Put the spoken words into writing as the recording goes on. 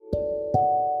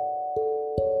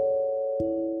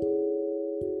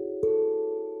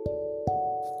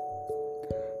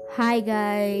Hi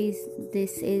guys,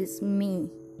 this is me.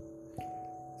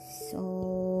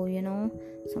 So,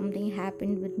 something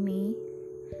happened with me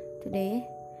today.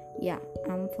 Yeah,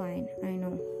 I'm fine, I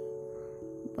know.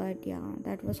 But yeah,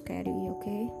 that was scary,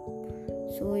 okay?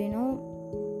 So,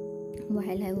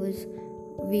 while I was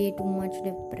way too much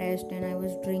depressed and I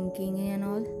was drinking and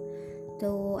all,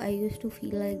 so I used to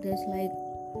feel like this, like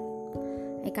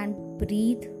I can't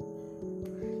breathe,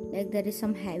 like there is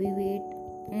some heavy weight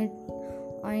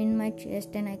in my chest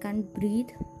and I can't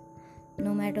breathe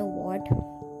no matter what.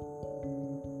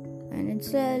 And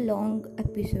it's a long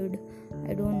episode.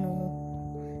 I don't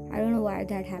know why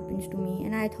that happens to me,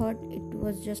 and I thought it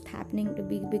was just happening to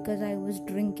be because I was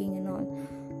drinking and all,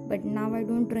 but now I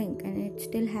don't drink and it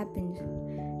still happens.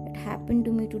 It happened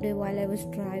to me today while I was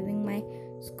driving my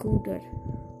scooter,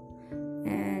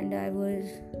 and I was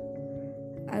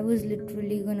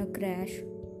literally gonna crash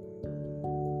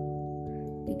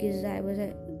because I was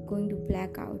going to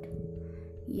black out.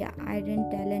 Yeah, I didn't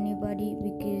tell anybody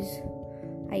because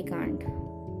I can't.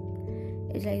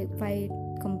 It's like if I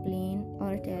complain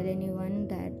or tell anyone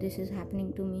that this is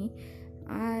happening to me,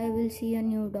 I will see a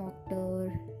new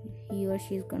doctor. He or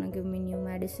she is gonna give me new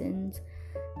medicines.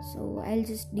 So I'll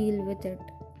just deal with it.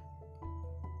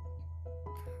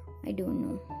 I don't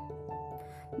know.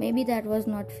 Maybe that was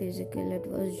not physical, it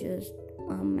was just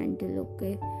mental,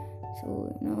 okay?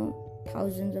 So,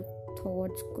 thousands of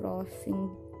thoughts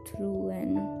crossing through,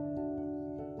 and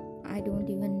I don't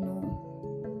even know.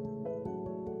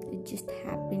 It just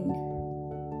happened,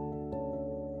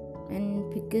 and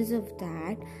because of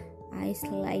that I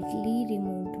slightly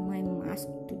removed my mask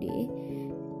today,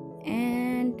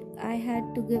 and I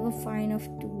had to give a fine of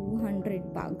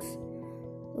 200 bucks.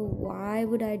 So why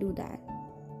would I do that?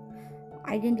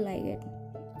 I didn't like it.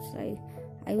 It's like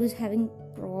I was having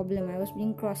problem. I was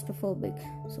being claustrophobic,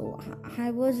 so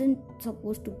I wasn't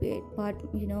supposed to pay it. But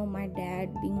my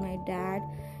dad, being my dad,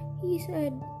 he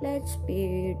said, "Let's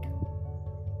pay it."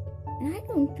 And I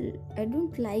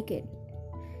don't like it.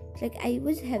 It's like I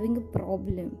was having a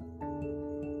problem.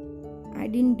 I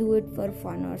didn't do it for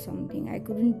fun or something. I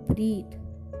couldn't breathe.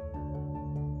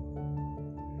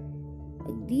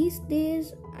 Like these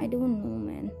days, I don't know,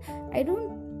 man. I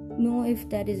don't know if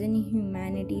there is any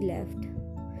humanity left,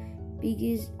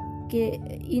 because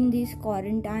in these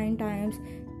quarantine times,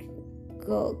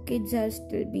 kids are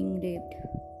still being raped.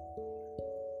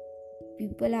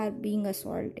 People are being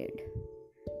assaulted.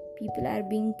 People are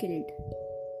being killed.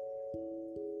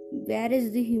 Where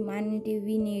is the humanity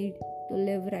we need to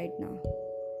live right now?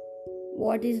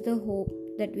 What is the hope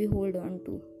that we hold on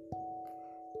to?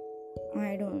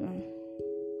 I don't know.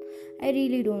 I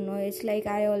really don't know. It's like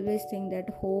I always think that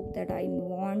hope that I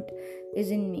want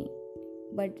is in me.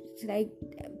 But it's like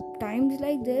times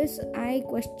like this, I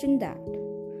question that.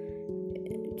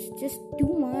 It's just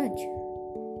too much.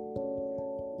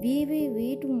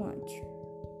 Way too much.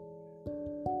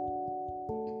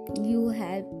 You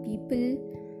help people,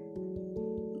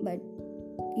 but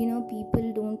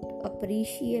people don't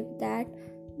appreciate that.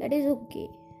 That is okay.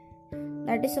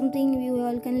 That is something we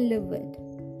all can live with.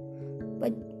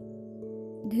 But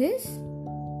this,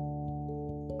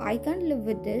 I can't live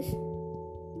with this.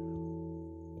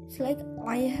 It's like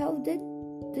I have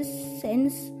this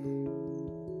sense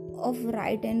of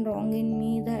right and wrong in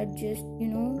me that just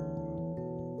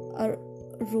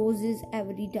roses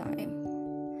every time.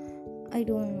 I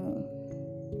don't know.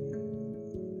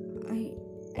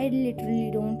 I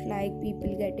literally don't like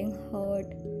people getting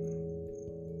hurt,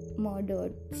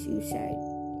 murdered, suicide,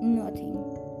 nothing.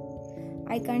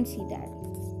 I can't see that.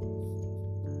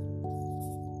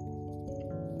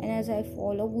 And as I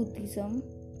follow Buddhism,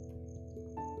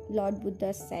 Lord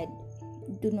Buddha said,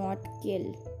 "Do not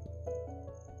kill."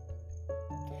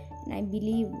 And I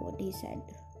believe what he said.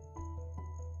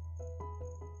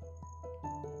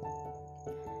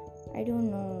 I don't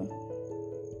know.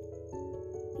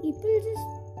 People just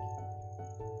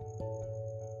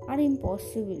are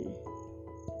impossible.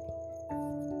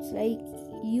 It's like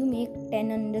you make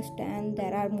 10 understand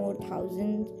there are more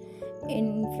thousands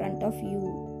in front of you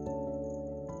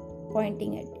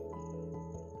pointing at you,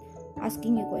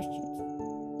 asking you questions,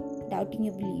 doubting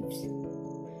your beliefs,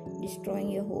 destroying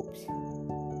your hopes.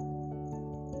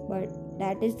 But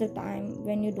that is the time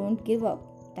when you don't give up.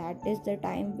 That is the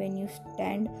time when you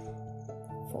stand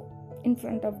in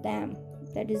front of them.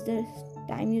 That is the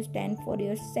time you stand for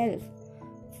yourself.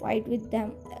 Fight with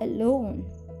them alone.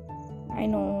 I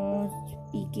know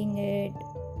speaking it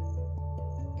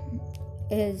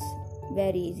is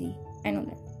very easy. I know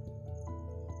that.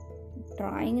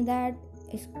 Trying that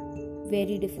is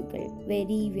very difficult.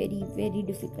 Very, very, very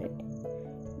difficult.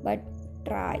 But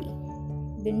try.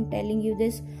 been telling you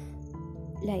this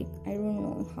like I don't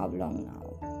know how long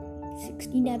now,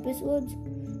 16 episodes.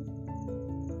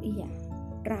 Yeah,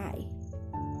 try.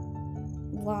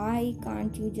 Why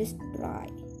can't you just try?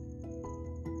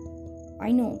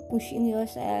 I know pushing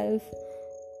yourself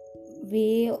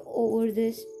way over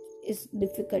this is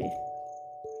difficult,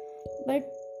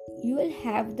 but you will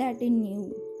have that in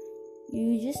you.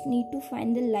 You just need to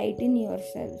find the light in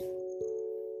yourself.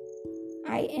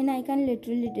 I can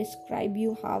literally describe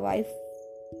you how I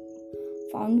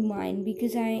found mine,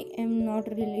 because I am not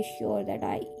really sure that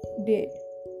I did.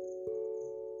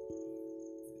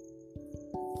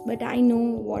 But I know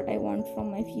what I want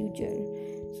from my future.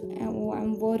 So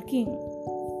I'm working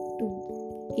to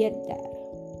get there.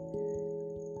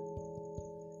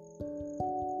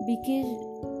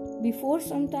 Because before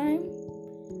some time,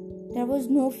 there was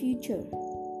no future.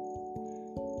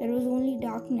 There was only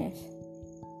darkness.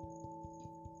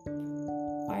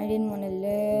 I didn't want to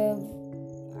live.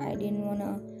 I didn't want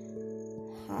to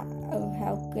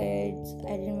have kids.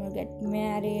 I didn't want to get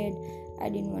married. I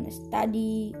didn't want to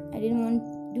study. I didn't want to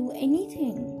do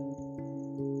anything.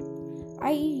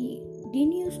 I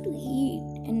didn't used to eat.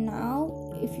 And now,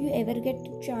 if you ever get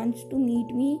a chance to meet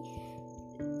me,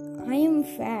 I am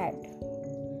fat.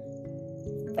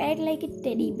 Fat like a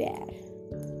teddy bear.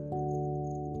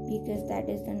 Because that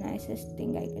is the nicest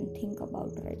thing I can think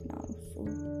about right now. So,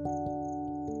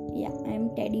 yeah, I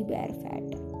am teddy bear fat.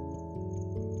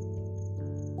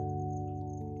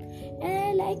 And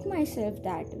I like myself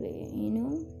that way,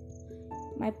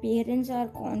 My parents are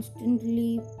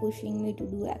constantly pushing me to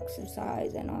do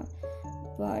exercise and all.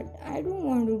 But I don't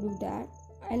want to do that.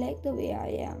 I like the way I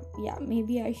am. Yeah,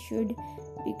 maybe I should,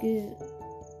 because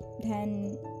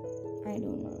then, I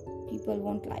don't know, people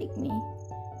won't like me.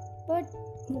 But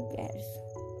who cares?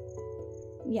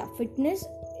 Yeah, fitness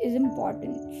is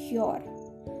important, sure.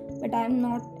 But I'm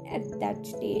not at that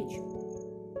stage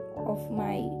of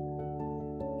my,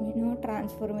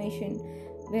 transformation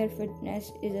where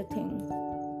fitness is a thing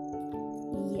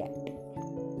yet.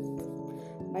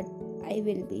 But I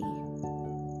will be,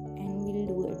 and will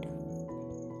do it.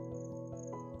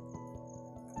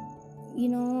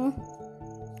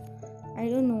 I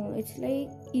don't know, it's like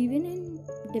even in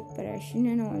depression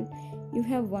and all, you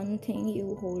have one thing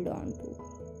you hold on to.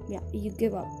 Yeah, you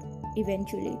give up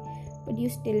eventually, but you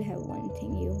still have one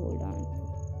thing you hold on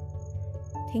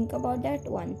to. Think about that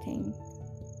one thing.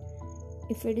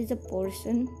 If it is a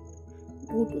person,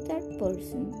 go to that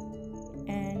person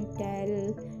and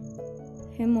tell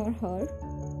him or her,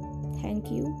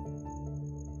 thank you.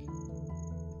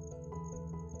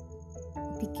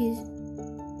 Because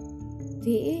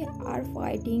they are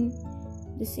fighting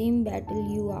the same battle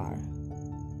you are.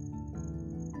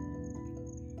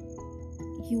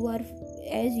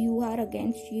 As you are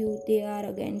against you, they are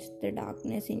against the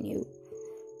darkness in you.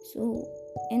 So,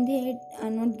 and they are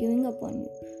not giving up on you.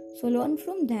 So learn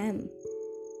from them.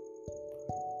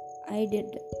 I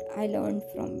learned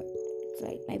from it. It's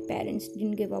like my parents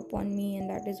didn't give up on me, and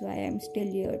that is why I'm still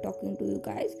here talking to you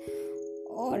guys.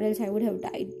 Or else I would have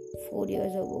died 4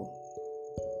 years ago.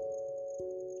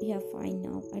 Yeah, fine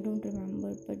now. I don't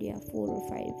remember, but yeah, 4 or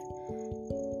 5.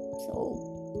 So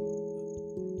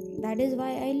that is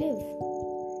why I live.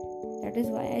 That is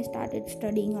why I started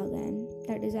studying again.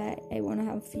 That is why I want to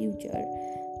have a future.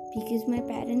 Because my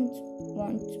parents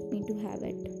want me to have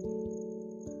it.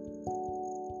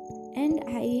 And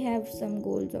I have some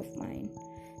goals of mine.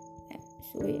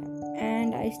 So yeah.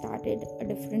 And I started a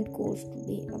different course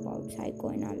today about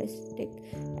psychoanalytic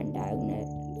and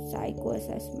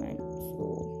psycho-assessment. So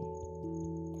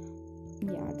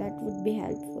yeah, that would be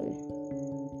helpful.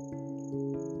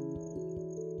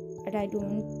 But I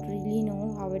don't really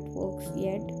know how it works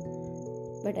yet.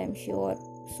 But I'm sure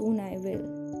soon I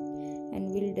will. And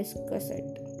we'll discuss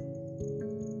it.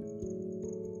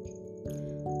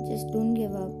 Just don't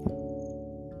give up.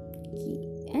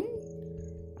 And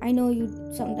I know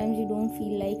sometimes you don't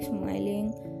feel like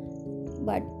smiling,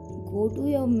 but go to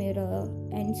your mirror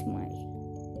and smile.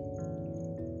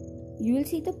 You will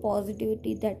see the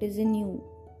positivity that is in you,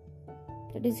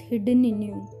 that is hidden in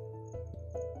you,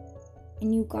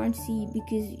 and you can't see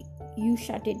because you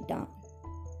shut it down.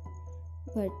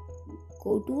 But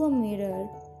go to a mirror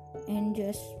and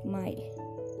just smile.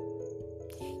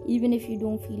 Even if you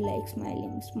don't feel like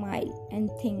smiling, smile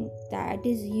and think that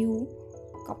is you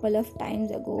couple of times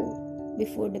ago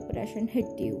before depression hit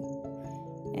you,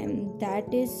 and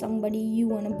that is somebody you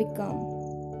want to become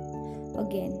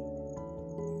again.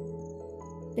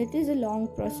 That is a long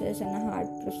process and a hard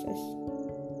process.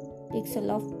 Takes a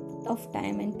lot of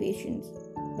time and patience,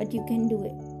 but you can do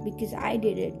it because I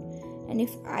did it. And if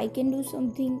I can do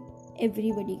something,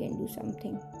 everybody can do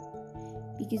something,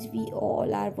 because we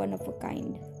all are one of a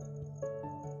kind.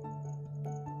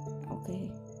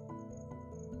 Okay,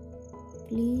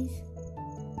 please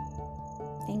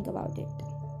think about it.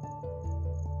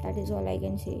 That is all I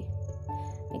can say.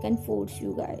 I can force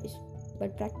you guys,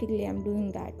 but practically I'm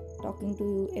doing that, talking to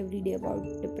you every day about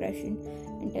depression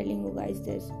and telling you guys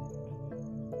this.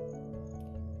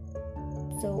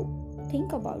 So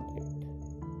think about it.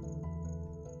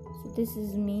 So this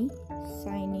is me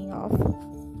signing off.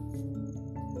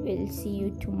 We'll see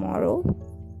you tomorrow.